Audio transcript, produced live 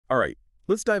All right,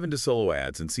 let's dive into solo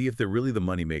ads and see if they're really the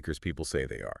money makers people say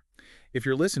they are. If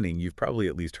you're listening, you've probably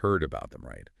at least heard about them,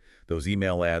 right? Those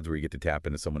email ads where you get to tap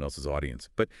into someone else's audience.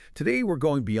 But today we're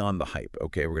going beyond the hype,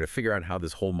 okay? We're going to figure out how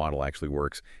this whole model actually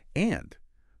works. And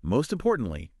most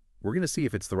importantly, we're going to see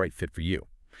if it's the right fit for you.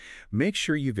 Make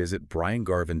sure you visit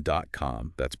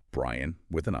briangarvin.com, that's Brian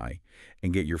with an I,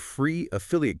 and get your free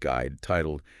affiliate guide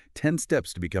titled 10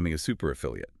 Steps to Becoming a Super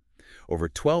Affiliate. Over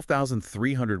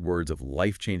 12,300 words of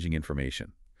life-changing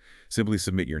information. Simply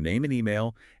submit your name and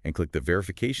email and click the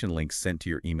verification link sent to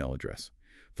your email address.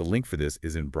 The link for this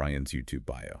is in Brian's YouTube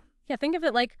bio. Yeah, think of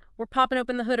it like we're popping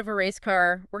open the hood of a race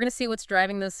car. We're going to see what's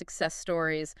driving those success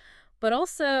stories, but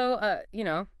also,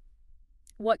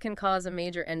 what can cause a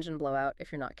major engine blowout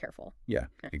if you're not careful. Yeah,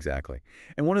 exactly.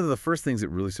 And one of the first things that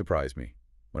really surprised me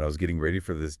when I was getting ready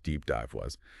for this deep dive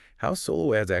was how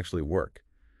solo ads actually work.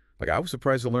 Like, I was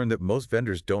surprised to learn that most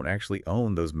vendors don't actually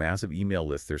own those massive email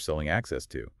lists they're selling access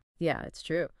to. Yeah, it's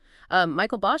true.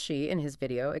 Michael Boschi, in his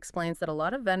video, explains that a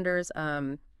lot of vendors,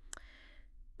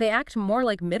 they act more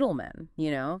like middlemen,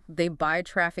 They buy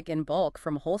traffic in bulk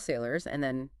from wholesalers, and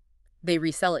then they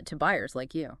resell it to buyers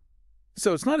like you.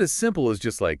 So it's not as simple as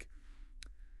just like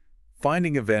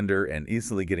finding a vendor and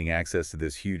instantly getting access to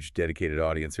this huge dedicated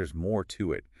audience. There's more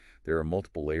to it. There are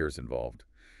multiple layers involved,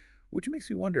 which makes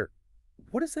me wonder,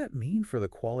 what does that mean for the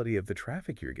quality of the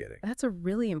traffic you're getting? That's a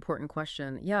really important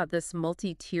question. Yeah, this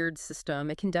multi-tiered system,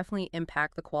 it can definitely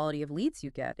impact the quality of leads you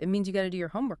get. It means you got to do your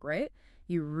homework, right?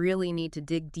 You really need to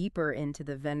dig deeper into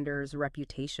the vendor's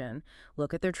reputation.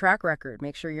 Look at their track record.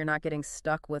 Make sure you're not getting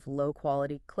stuck with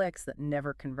low-quality clicks that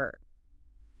never convert.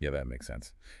 Yeah, that makes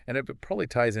sense. And it probably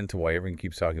ties into why everyone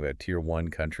keeps talking about tier one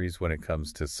countries when it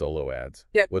comes to solo ads.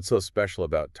 Yeah. What's so special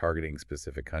about targeting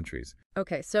specific countries?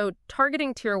 Okay, so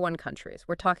targeting tier one countries,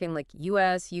 we're talking like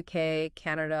US, UK,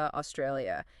 Canada,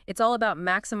 Australia. It's all about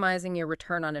maximizing your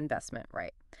return on investment,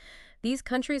 right? These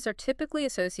countries are typically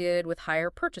associated with higher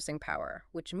purchasing power,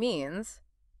 which means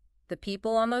the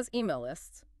people on those email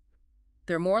lists,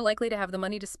 they're more likely to have the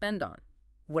money to spend on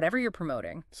whatever you're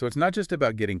promoting. So it's not just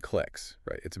about getting clicks,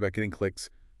 right? It's about getting clicks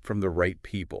from the right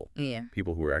people. Yeah.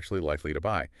 People who are actually likely to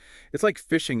buy. It's like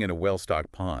fishing in a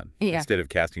well-stocked pond instead of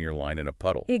casting your line in a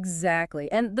puddle. Exactly.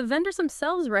 And the vendors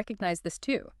themselves recognize this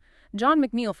too. John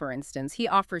McNeil, for instance, he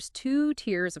offers 2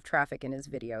 tiers of traffic in his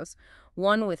videos,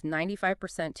 one with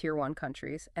 95% tier 1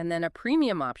 countries, and then a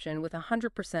premium option with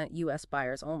 100% US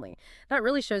buyers only. That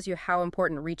really shows you how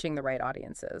important reaching the right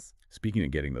audience is. Speaking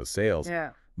of getting those sales, Yeah.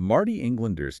 Marty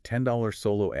Englander's $10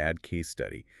 solo ad case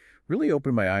study really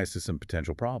opened my eyes to some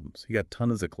potential problems. He got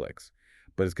tons of clicks,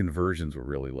 but his conversions were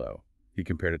really low. He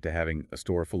compared it to having a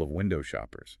store full of window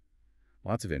shoppers.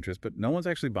 Lots of interest, but no one's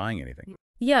actually buying anything.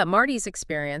 Yeah, Marty's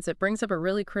experience, it brings up a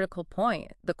really critical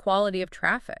point, the quality of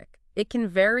traffic. It can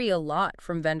vary a lot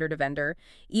from vendor to vendor.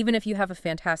 Even if you have a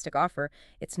fantastic offer,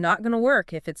 it's not going to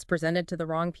work if it's presented to the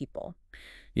wrong people.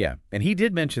 Yeah, and he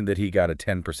did mention that he got a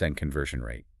 10% conversion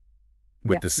rate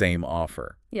with the same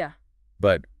offer, Yeah.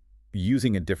 but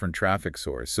using a different traffic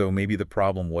source. So maybe the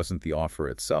problem wasn't the offer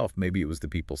itself, maybe it was the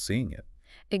people seeing it.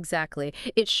 Exactly.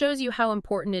 It shows you how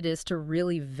important it is to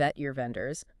really vet your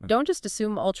vendors. Don't just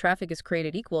assume all traffic is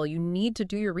created equal. You need to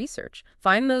do your research.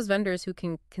 Find those vendors who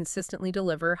can consistently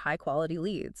deliver high-quality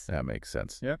leads. That makes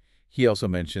sense. Yeah. He also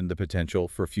mentioned the potential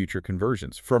for future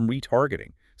conversions from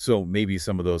retargeting. So maybe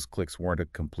some of those clicks weren't a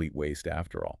complete waste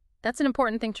after all. That's an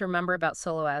important thing to remember about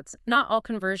solo ads. Not all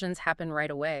conversions happen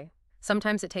right away.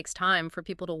 Sometimes it takes time for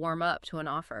people to warm up to an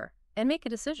offer and make a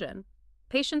decision.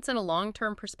 Patience and a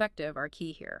long-term perspective are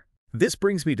key here. This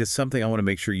brings me to something I want to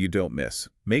make sure you don't miss.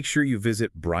 Make sure you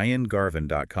visit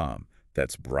briangarvin.com,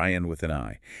 that's Brian with an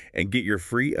I, and get your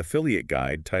free affiliate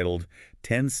guide titled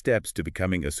 10 Steps to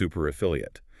Becoming a Super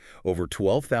Affiliate. Over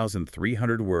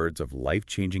 12,300 words of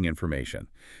life-changing information.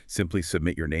 Simply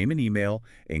submit your name and email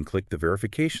and click the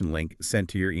verification link sent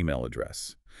to your email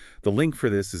address. The link for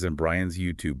this is in Brian's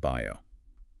YouTube bio.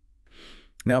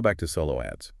 Now back to solo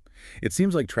ads. It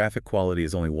seems like traffic quality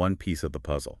is only one piece of the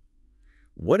puzzle.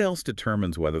 What else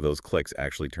determines whether those clicks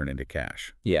actually turn into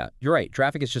cash? Yeah, you're right.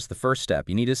 Traffic is just the first step.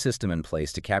 You need a system in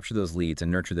place to capture those leads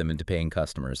and nurture them into paying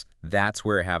customers. That's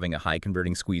where having a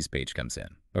high-converting squeeze page comes in.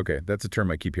 Okay, that's a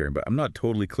term I keep hearing, but I'm not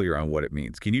totally clear on what it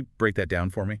means. Can you break that down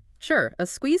for me? Sure, a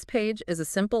squeeze page is a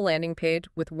simple landing page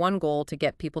with one goal to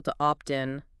get people to opt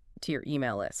in to your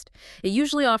email list. It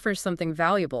usually offers something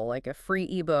valuable like a free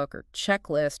ebook or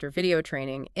checklist or video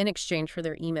training in exchange for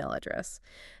their email address.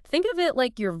 Think of it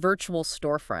like your virtual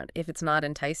storefront. If it's not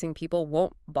enticing, people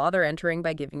won't bother entering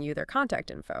by giving you their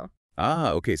contact info.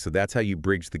 Ah, okay, so that's how you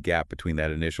bridge the gap between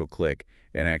that initial click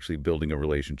and actually building a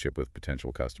relationship with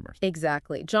potential customers.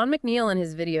 Exactly. John McNeil in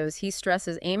his videos, he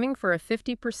stresses aiming for a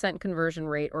 50% conversion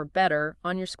rate or better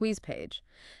on your squeeze page.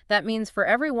 That means for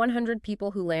every 100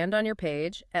 people who land on your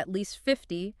page, at least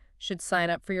 50 should sign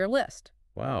up for your list.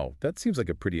 Wow, that seems like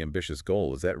a pretty ambitious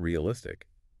goal. Is that realistic?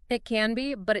 It can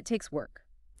be, but it takes work.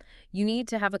 You need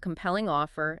to have a compelling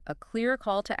offer, a clear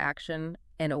call to action,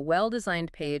 and a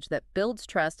well-designed page that builds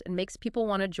trust and makes people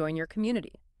want to join your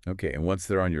community. Okay, and once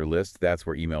they're on your list, that's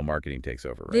where email marketing takes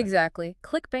over, right? Exactly.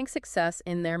 ClickBank's success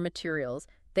in their materials,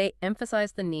 they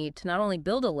emphasize the need to not only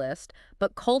build a list,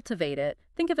 but cultivate it.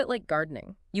 Think of it like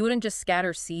gardening. You wouldn't just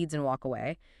scatter seeds and walk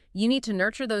away. You need to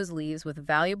nurture those leaves with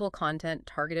valuable content,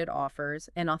 targeted offers,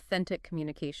 and authentic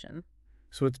communication.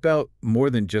 So it's about more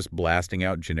than just blasting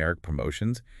out generic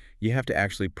promotions. You have to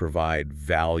actually provide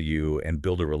value and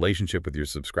build a relationship with your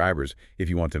subscribers if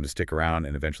you want them to stick around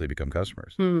and eventually become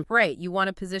customers. Right. You want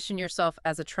to position yourself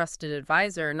as a trusted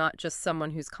advisor, not just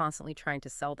someone who's constantly trying to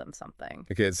sell them something.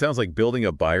 Okay, it sounds like building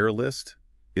a buyer list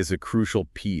is a crucial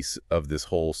piece of this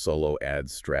whole solo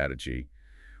ads strategy.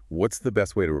 What's the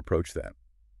best way to approach that?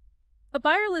 A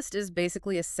buyer list is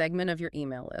basically a segment of your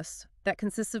email list that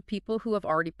consists of people who have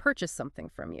already purchased something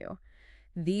from you.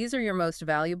 These are your most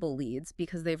valuable leads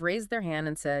because they've raised their hand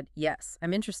and said, yes,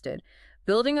 I'm interested.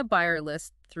 Building a buyer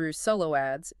list through solo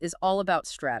ads is all about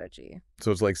strategy.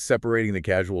 So it's like separating the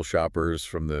casual shoppers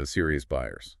from the serious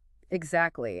buyers.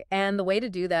 Exactly. And the way to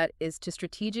do that is to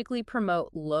strategically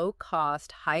promote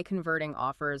low-cost, high-converting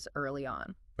offers early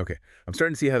on. Okay, I'm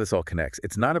starting to see how this all connects.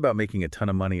 It's not about making a ton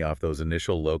of money off those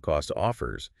initial low-cost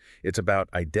offers. It's about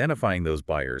identifying those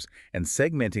buyers and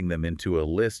segmenting them into a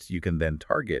list you can then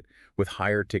target with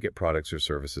higher ticket products or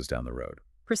services down the road.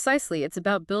 Precisely. It's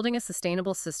about building a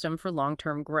sustainable system for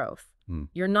long-term growth.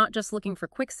 You're not just looking for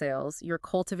quick sales, you're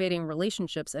cultivating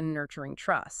relationships and nurturing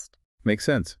trust. Makes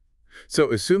sense.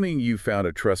 So assuming you found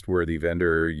a trustworthy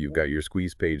vendor, you've got your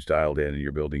squeeze page dialed in, and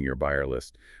you're building your buyer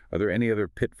list, are there any other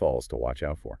pitfalls to watch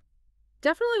out for?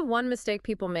 Definitely one mistake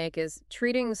people make is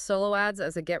treating solo ads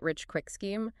as a get-rich-quick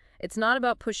scheme. It's not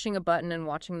about pushing a button and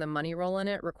watching the money roll in.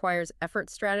 It requires effort,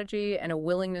 strategy, and a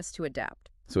willingness to adapt.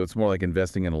 So it's more like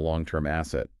investing in a long-term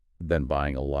asset than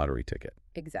buying a lottery ticket.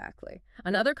 Exactly.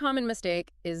 Another common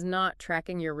mistake is not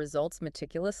tracking your results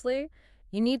meticulously.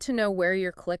 You need to know where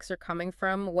your clicks are coming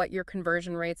from, what your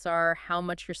conversion rates are, how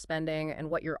much you're spending, and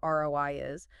what your ROI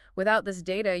is. Without this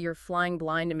data, you're flying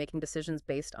blind and making decisions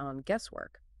based on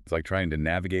guesswork. It's like trying to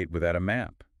navigate without a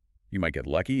map. You might get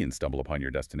lucky and stumble upon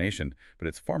your destination, but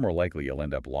it's far more likely you'll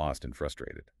end up lost and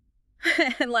frustrated.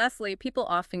 And lastly, people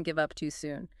often give up too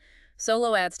soon.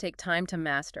 Solo ads take time to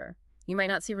master. You might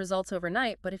not see results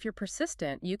overnight, but if you're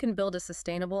persistent, you can build a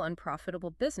sustainable and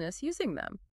profitable business using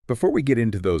them. Before we get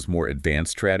into those more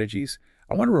advanced strategies,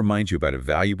 I want to remind you about a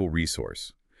valuable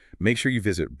resource. Make sure you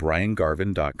visit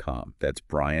briangarvin.com, that's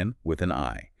Brian with an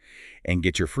I, and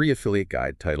get your free affiliate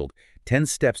guide titled 10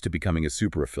 Steps to Becoming a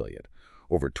Super Affiliate.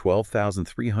 Over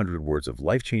 12,300 words of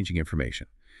life-changing information.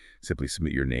 Simply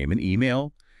submit your name and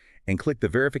email, and click the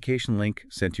verification link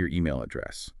sent to your email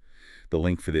address. The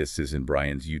link for this is in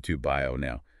Brian's YouTube bio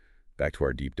now. Back to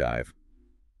our deep dive.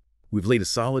 We've laid a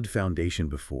solid foundation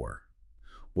before.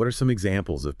 What are some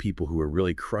examples of people who are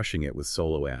really crushing it with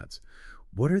solo ads?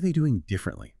 What are they doing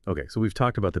differently? Okay, so we've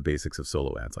talked about the basics of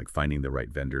solo ads, like finding the right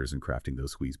vendors and crafting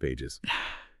those squeeze pages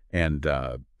and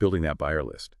building that buyer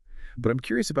list. But I'm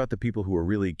curious about the people who are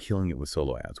really killing it with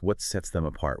solo ads. What sets them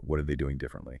apart? What are they doing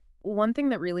differently? One thing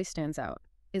that really stands out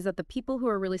is that the people who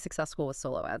are really successful with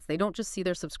solo ads, they don't just see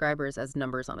their subscribers as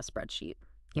numbers on a spreadsheet.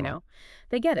 You know,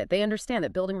 they get it. They understand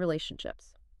that building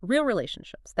relationships, real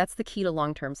relationships, that's the key to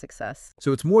long-term success.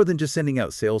 So it's more than just sending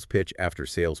out sales pitch after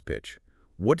sales pitch.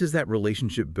 What does that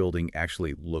relationship building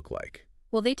actually look like?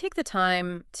 Well, they take the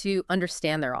time to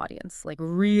understand their audience, like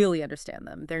really understand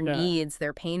them, their needs,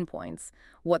 their pain points,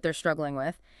 what they're struggling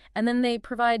with, and then they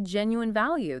provide genuine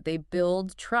value. They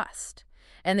build trust,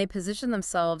 and they position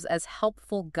themselves as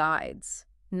helpful guides,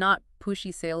 not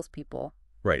pushy salespeople.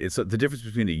 Right. It's the difference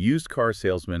between a used car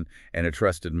salesman and a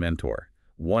trusted mentor.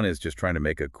 One is just trying to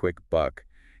make a quick buck,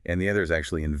 and the other is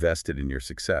actually invested in your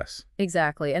success.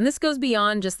 Exactly. And this goes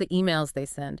beyond just the emails they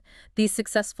send. These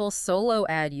successful solo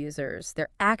ad users, they're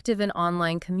active in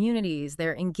online communities.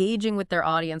 They're engaging with their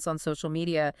audience on social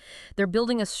media. They're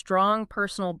building a strong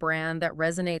personal brand that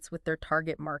resonates with their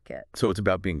target market. So it's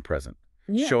about being present,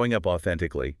 Yeah. showing up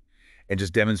authentically, and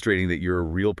just demonstrating that you're a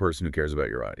real person who cares about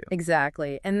your audience.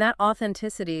 Exactly. And that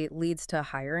authenticity leads to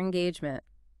higher engagement,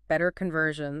 better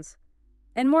conversions,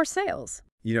 and more sales.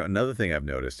 You know, another thing I've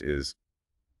noticed is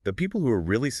The people who are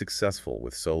really successful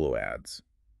with solo ads,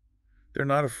 they're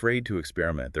not afraid to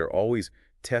experiment. They're always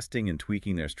testing and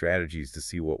tweaking their strategies to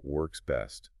see what works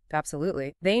best.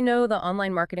 Absolutely. They know the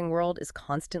online marketing world is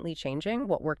constantly changing.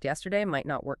 What worked yesterday might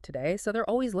not work today, so they're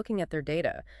always looking at their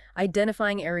data,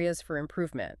 identifying areas for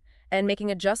improvement, and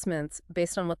making adjustments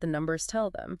based on what the numbers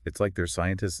tell them. It's like they're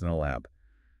scientists in a lab,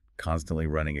 constantly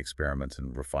running experiments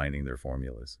and refining their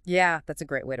formulas. Yeah, that's a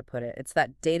great way to put it. It's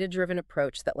that data-driven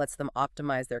approach that lets them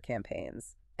optimize their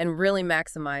campaigns and really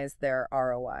maximize their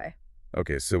ROI.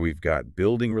 Okay, so we've got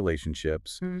building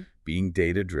relationships, being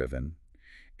data-driven,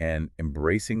 and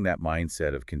embracing that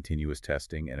mindset of continuous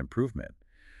testing and improvement.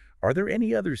 Are there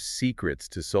any other secrets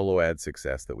to solo ad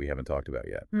success that we haven't talked about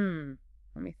yet?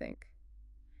 Let me think.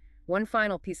 One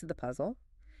final piece of the puzzle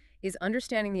is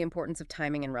understanding the importance of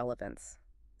timing and relevance.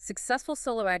 Successful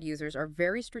solo ad users are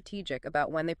very strategic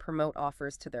about when they promote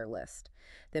offers to their list.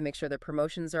 They make sure their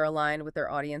promotions are aligned with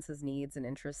their audience's needs and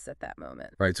interests at that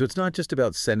moment. Right, so it's not just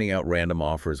about sending out random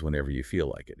offers whenever you feel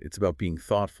like it. It's about being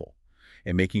thoughtful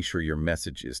and making sure your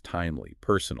message is timely,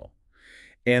 personal,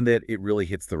 and that it really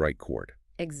hits the right chord.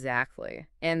 Exactly.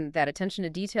 And that attention to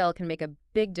detail can make a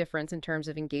big difference in terms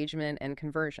of engagement and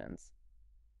conversions.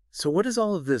 So what does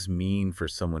all of this mean for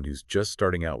someone who's just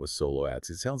starting out with solo ads?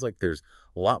 It sounds like there's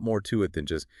a lot more to it than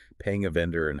just paying a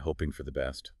vendor and hoping for the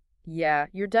best. Yeah,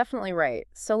 you're definitely right.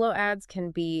 Solo ads can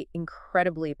be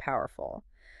incredibly powerful,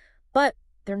 but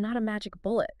they're not a magic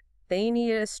bullet. They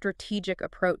need a strategic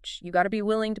approach. You got to be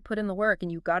willing to put in the work, and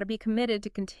you got to be committed to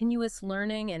continuous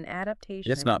learning and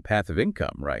adaptation. It's not passive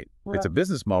income, right? It's a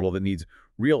business model that needs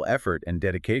real effort and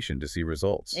dedication to see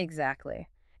results. Exactly.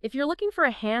 If you're looking for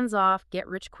a hands-off,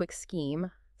 get-rich-quick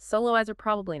scheme, solo ads are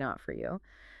probably not for you.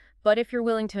 But if you're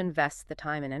willing to invest the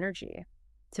time and energy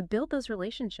to build those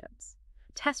relationships,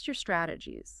 test your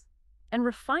strategies, and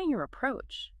refine your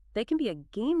approach, they can be a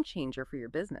game changer for your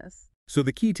business. So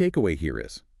the key takeaway here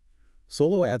is,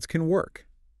 solo ads can work,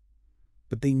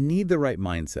 but they need the right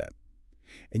mindset.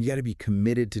 And you got to be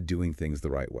committed to doing things the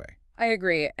right way. I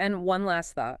agree. And one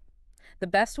last thought. The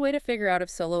best way to figure out if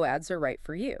solo ads are right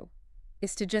for you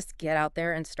is to just get out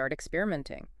there and start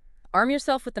experimenting. Arm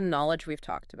yourself with the knowledge we've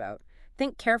talked about.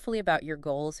 Think carefully about your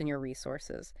goals and your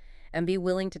resources, and be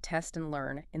willing to test and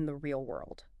learn in the real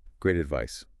world. Great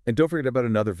advice. And don't forget about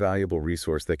another valuable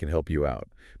resource that can help you out.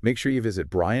 Make sure you visit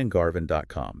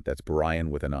briangarvin.com, that's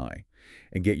Brian with an I,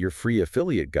 and get your free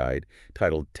affiliate guide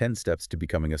titled 10 Steps to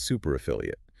Becoming a Super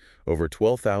Affiliate. Over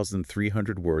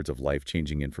 12,300 words of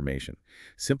life-changing information.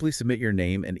 Simply submit your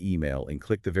name and email and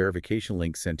click the verification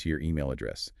link sent to your email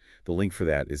address. The link for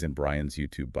that is in Brian's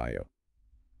YouTube bio.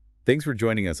 Thanks for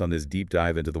joining us on this deep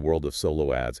dive into the world of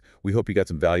solo ads. We hope you got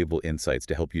some valuable insights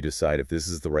to help you decide if this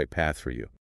is the right path for you.